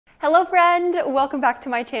Hello friend, welcome back to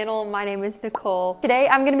my channel. My name is Nicole. Today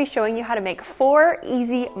I'm gonna be showing you how to make 4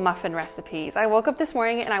 easy muffin recipes. I woke up this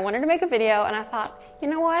morning and I wanted to make a video and I thought, you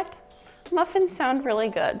know what? Muffins sound really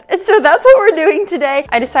good. And so that's what we're doing today.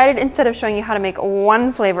 I decided instead of showing you how to make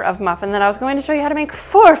 1 flavor of muffin that I was going to show you how to make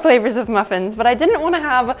 4 flavors of muffins, but I didn't want to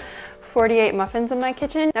have 48 muffins in my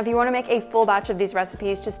kitchen. Now, if you want to make a full batch of these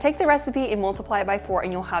recipes, just take the recipe and multiply it by 4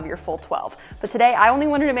 and you'll have your full 12. But today I only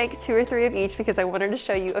wanted to make 2 or 3 of each because I wanted to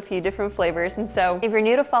show you a few different flavors. And so if you're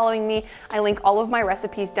new to following me, I link all of my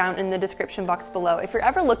recipes down in the description box below. If you're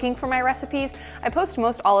ever looking for my recipes, I post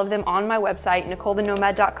most all of them on my website,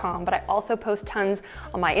 NicoleTheNomad.com, but I also post tons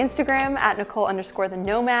on my Instagram at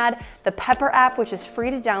Nicole_the_Nomad, the Pepper app, which is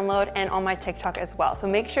free to download, and on my TikTok as well. So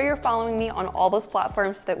make sure you're following me on all those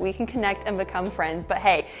platforms so that we can connect and become friends. But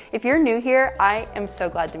hey, if you're new here, I am so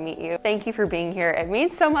glad to meet you. Thank you for being here. It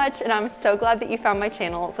means so much, and I'm so glad that you found my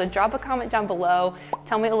channel. So drop a comment down below,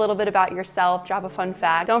 tell me a little bit about yourself, drop a fun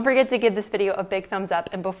fact. Don't forget to give this video a big thumbs up,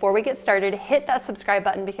 and before we get started, hit that subscribe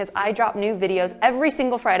button because I drop new videos every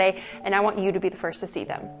single Friday, and I want you to be the first to see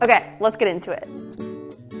them. Okay, let's get into it.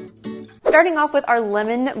 Starting off with our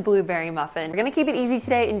lemon blueberry muffin. We're gonna keep it easy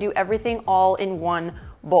today and do everything all in one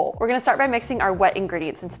bowl. We're gonna start by mixing our wet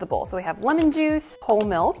ingredients into the bowl. So we have lemon juice, whole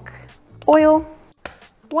milk, oil,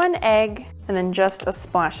 1 egg, and then just a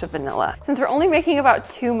splash of vanilla. Since we're only making about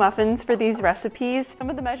 2 muffins for these recipes, some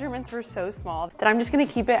of the measurements were so small that I'm just gonna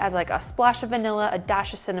keep it as like a splash of vanilla, a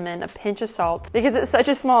dash of cinnamon, a pinch of salt, because it's such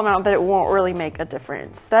a small amount that it won't really make a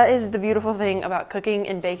difference. That is the beautiful thing about cooking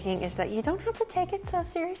and baking, is that you don't have to take it so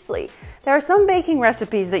seriously. There are some baking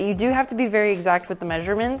recipes that you do have to be very exact with the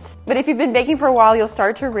measurements, but if you've been baking for a while, you'll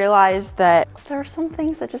start to realize that there are some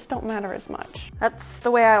things that just don't matter as much. That's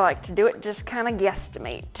the way I like to do it, just kind of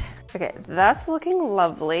guesstimate. Okay, that's looking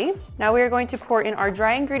lovely. Now we are going to pour in our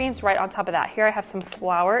dry ingredients right on top of that. Here I have some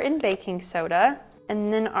flour and baking soda,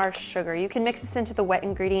 and then our sugar. You can mix this into the wet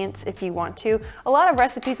ingredients if you want to. A lot of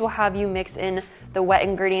recipes will have you mix in the wet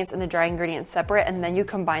ingredients and the dry ingredients separate, and then you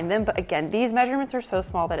combine them. But again, these measurements are so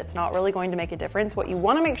small that it's not really going to make a difference. What you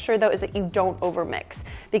want to make sure though is that you don't overmix,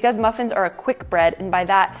 because muffins are a quick bread, and by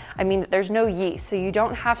that I mean that there's no yeast, so you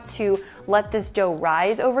don't have to let this dough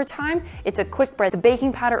rise over time. It's a quick bread. The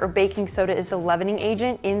baking powder or baking soda is the leavening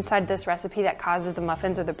agent inside this recipe that causes the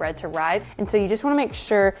muffins or the bread to rise, and so you just want to make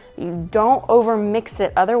sure you don't overmix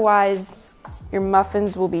it, otherwise your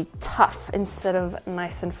muffins will be tough instead of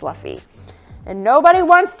nice and fluffy. And nobody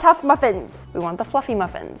wants tough muffins. We want the fluffy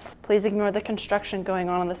muffins. Please ignore the construction going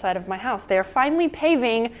on the side of my house. They are finally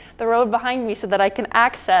paving the road behind me so that I can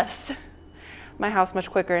access my house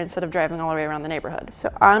much quicker instead of driving all the way around the neighborhood.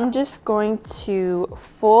 So I'm just going to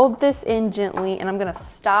fold this in gently, and I'm gonna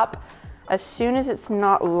stop as soon as it's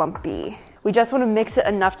not lumpy. We just want to mix it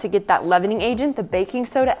enough to get that leavening agent, the baking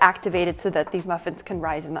soda, activated so that these muffins can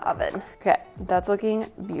rise in the oven. Okay, that's looking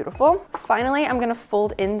beautiful. Finally, I'm gonna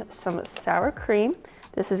fold in some sour cream.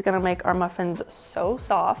 This is gonna make our muffins so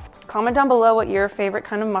soft. Comment down below what your favorite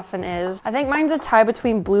kind of muffin is. I think mine's a tie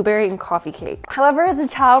between blueberry and coffee cake. However, as a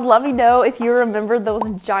child, let me know if you remember those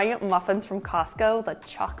giant muffins from Costco, the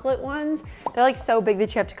chocolate ones. They're like so big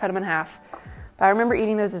that you have to cut them in half. I remember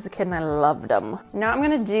eating those as a kid and I loved them. Now I'm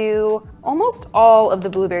gonna do almost all of the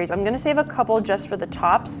blueberries. I'm gonna save a couple just for the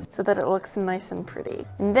tops so that it looks nice and pretty.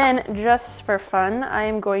 And then just for fun, I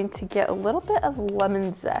am going to get a little bit of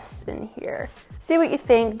lemon zest in here. See what you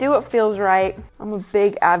think, do what feels right. I'm a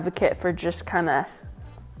big advocate for just kinda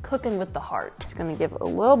cooking with the heart. It's gonna give it a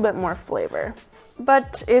little bit more flavor.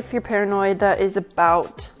 But if you're paranoid, that is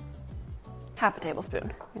about half a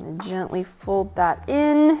tablespoon. I'm gonna gently fold that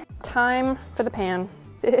in. Time for the pan.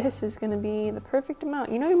 This is gonna be the perfect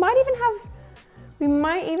amount. You know, we might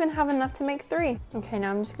even have enough to make 3. Okay,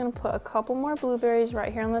 now I'm just gonna put a couple more blueberries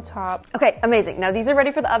right here on the top. Okay, amazing. Now these are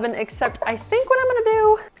ready for the oven, except I think what I'm gonna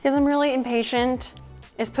do, because I'm really impatient,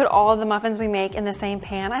 is put all of the muffins we make in the same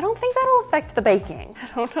pan. I don't think that'll affect the baking.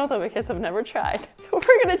 I don't know though, because I've never tried. But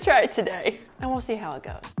we're gonna try it today, and we'll see how it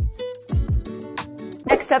goes.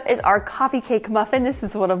 Next up is our coffee cake muffin. This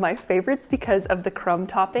is one of my favorites because of the crumb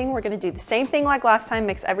topping. We're gonna do the same thing like last time,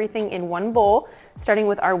 mix everything in one bowl, starting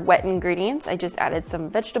with our wet ingredients. I just added some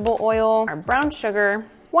vegetable oil, our brown sugar,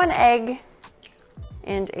 1 egg,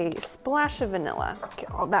 and a splash of vanilla.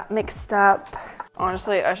 Get all that mixed up.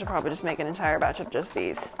 Honestly, I should probably just make an entire batch of just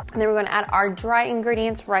these. And then we're gonna add our dry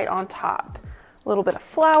ingredients right on top. A little bit of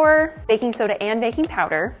flour, baking soda and baking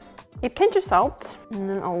powder, a pinch of salt, and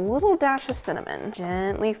then a little dash of cinnamon.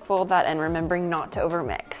 Gently fold that in, remembering not to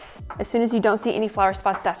overmix. As soon as you don't see any flour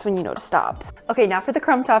spots, that's when you know to stop. Okay, now for the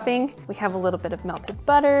crumb topping, we have a little bit of melted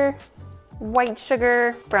butter, white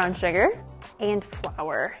sugar, brown sugar, and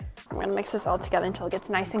flour. I'm gonna mix this all together until it gets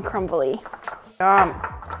nice and crumbly.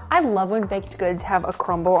 I love when baked goods have a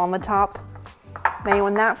crumble on the top. Man,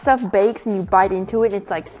 when that stuff bakes and you bite into it, it's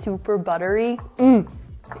like super buttery.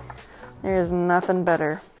 There's nothing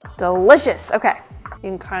better. Delicious. Okay, you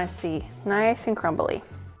can kind of see nice and crumbly.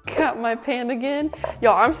 Got my pan again.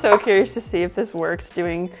 Y'all, I'm so curious to see if this works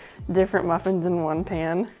doing different muffins in one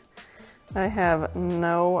pan. I have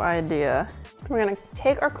no idea. We're gonna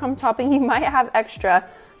take our crumb topping. You might have extra,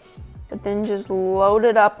 but then just load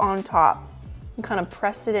it up on top and kind of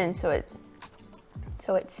press it in so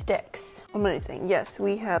it sticks. Amazing. Yes,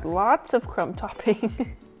 we had lots of crumb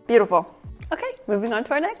topping. Beautiful. Okay, moving on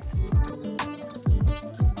to our next.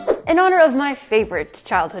 In honor of my favorite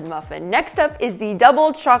childhood muffin, next up is the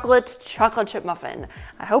double chocolate chip muffin.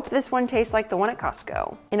 I hope this one tastes like the one at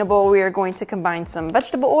Costco. In a bowl, we are going to combine some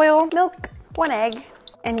vegetable oil, milk, 1 egg,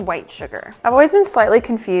 and white sugar. I've always been slightly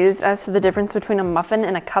confused as to the difference between a muffin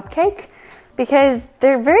and a cupcake because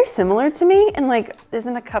they're very similar to me, and like,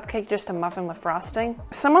 isn't a cupcake just a muffin with frosting?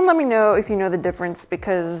 Someone let me know if you know the difference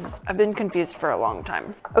because I've been confused for a long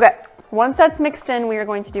time. Okay. Once that's mixed in, we are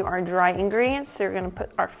going to do our dry ingredients. So we're gonna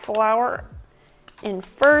put our flour in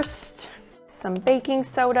first, some baking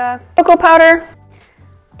soda, cocoa powder,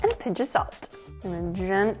 and a pinch of salt. I'm gonna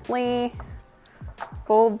gently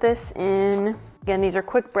fold this in. Again, these are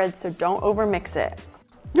quick breads, so don't overmix it.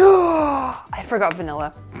 I forgot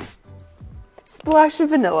vanilla. Splash of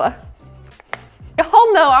vanilla.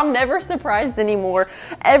 Y'all know I'm never surprised anymore.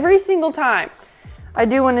 Every single time I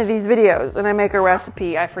do one of these videos and I make a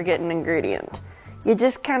recipe, I forget an ingredient. You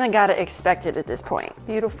just kind of gotta expect it at this point.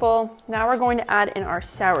 Beautiful. Now we're going to add in our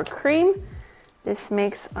sour cream. This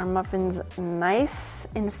makes our muffins nice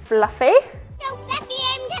and fluffy. So fluffy,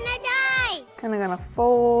 I'm gonna die. Kind of gonna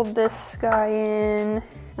fold this guy in.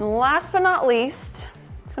 And last but not least,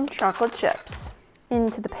 some chocolate chips.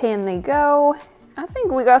 Into the pan they go. I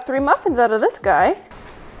think we got 3 muffins out of this guy.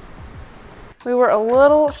 We were a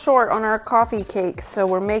little short on our coffee cake, so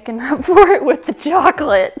we're making up for it with the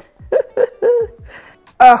chocolate.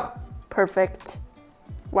 Oh, perfect.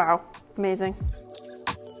 Wow, amazing.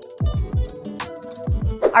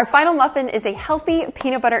 Our final muffin is a healthy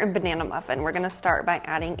peanut butter and banana muffin. We're gonna start by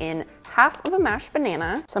adding in half of a mashed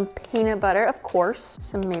banana, some peanut butter, of course,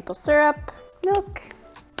 some maple syrup, milk,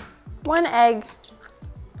 1 egg,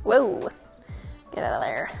 whoa, get out of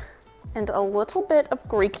there, and a little bit of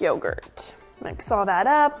Greek yogurt. Mix all that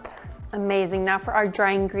up. Amazing. Now for our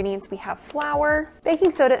dry ingredients, we have flour,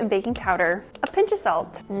 baking soda and baking powder, a pinch of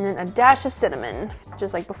salt, and then a dash of cinnamon.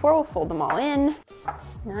 Just like before, we'll fold them all in.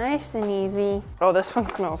 Nice and easy. Oh, this one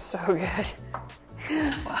smells so good.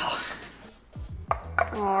 Wow.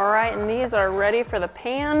 All right, and these are ready for the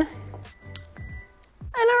pan. And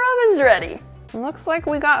our oven's ready. Looks like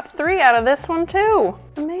we got 3 out of this one too.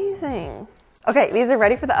 Amazing. Okay, these are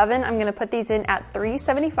ready for the oven. I'm gonna put these in at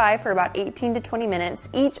 375 for about 18 to 20 minutes.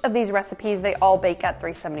 Each of these recipes, they all bake at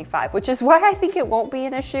 375, which is why I think it won't be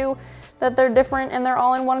an issue that they're different and they're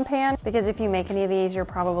all in one pan. Because if you make any of these, you're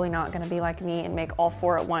probably not gonna be like me and make all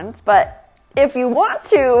 4 at once. But if you want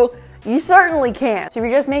to, you certainly can. So if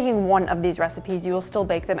you're just making one of these recipes, you will still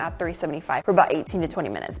bake them at 375 for about 18 to 20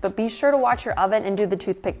 minutes. But be sure to watch your oven and do the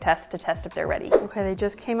toothpick test to test if they're ready. Okay, they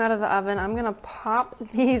just came out of the oven. I'm gonna pop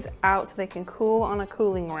these out so they can cool on a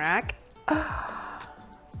cooling rack.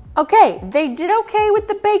 Okay, they did okay with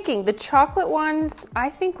the baking. The chocolate ones, I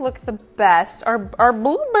think, look the best. Our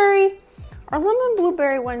lemon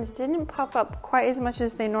blueberry ones didn't puff up quite as much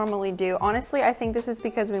as they normally do. Honestly, I think this is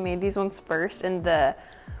because we made these ones first and the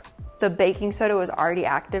baking soda was already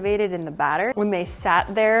activated in the batter when they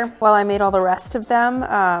sat there while I made all the rest of them.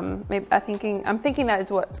 I'm thinking that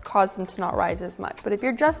is what caused them to not rise as much. But if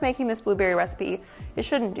you're just making this blueberry recipe, you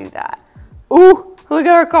shouldn't do that. Ooh, look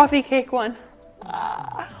at our coffee cake one.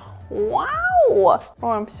 Wow. Oh,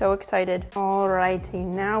 I'm so excited. Alrighty,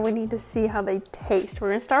 now we need to see how they taste. We're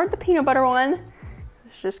gonna start with the peanut butter one.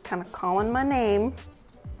 It's just kind of calling my name.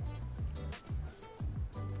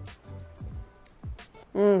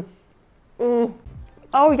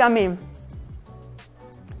 Oh, yummy.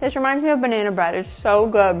 This reminds me of banana bread. It's so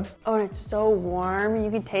good. Oh, and it's so warm. You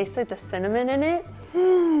can taste like the cinnamon in it.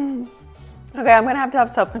 Okay, I'm gonna have to have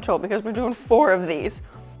self-control because we're doing 4 of these.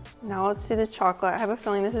 Now let's see the chocolate. I have a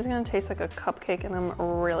feeling this is gonna taste like a cupcake and I'm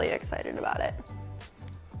really excited about it.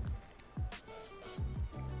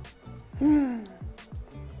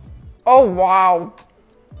 Oh, wow.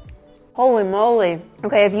 Holy moly.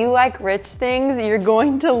 Okay, if you like rich things, you're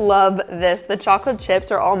going to love this. The chocolate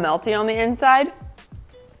chips are all melty on the inside.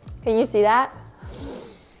 Can you see that?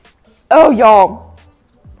 Oh, y'all.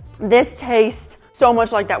 This tastes So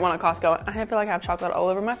much like that one at Costco. I feel like I have chocolate all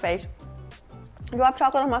over my face. Do I have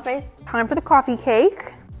chocolate on my face? Time for the coffee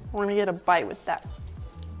cake. I want to get a bite with that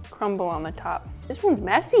crumble on the top. This one's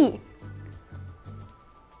messy.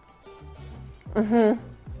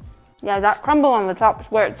 Yeah, that crumble on the top is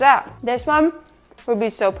where it's at. This one would be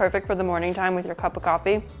so perfect for the morning time with your cup of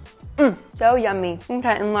coffee. So yummy.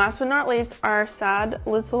 Okay, and last but not least, our sad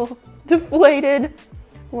little deflated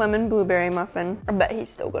lemon blueberry muffin. I bet he's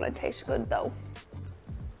still gonna taste good though.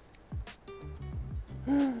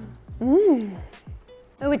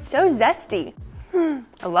 Oh, it's so zesty.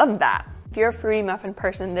 I love that. If you're a fruity muffin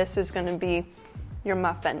person, this is gonna be your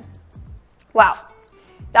muffin. Wow.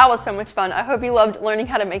 That was so much fun. I hope you loved learning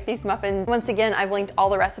how to make these muffins. Once again, I've linked all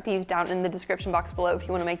the recipes down in the description box below if you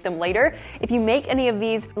want to make them later. If you make any of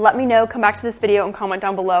these, let me know, come back to this video and comment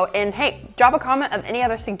down below. And hey, drop a comment of any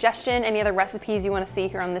other suggestion, any other recipes you want to see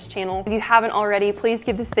here on this channel. If you haven't already, please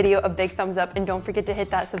give this video a big thumbs up and don't forget to hit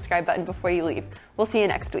that subscribe button before you leave. We'll see you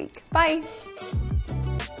next week. Bye.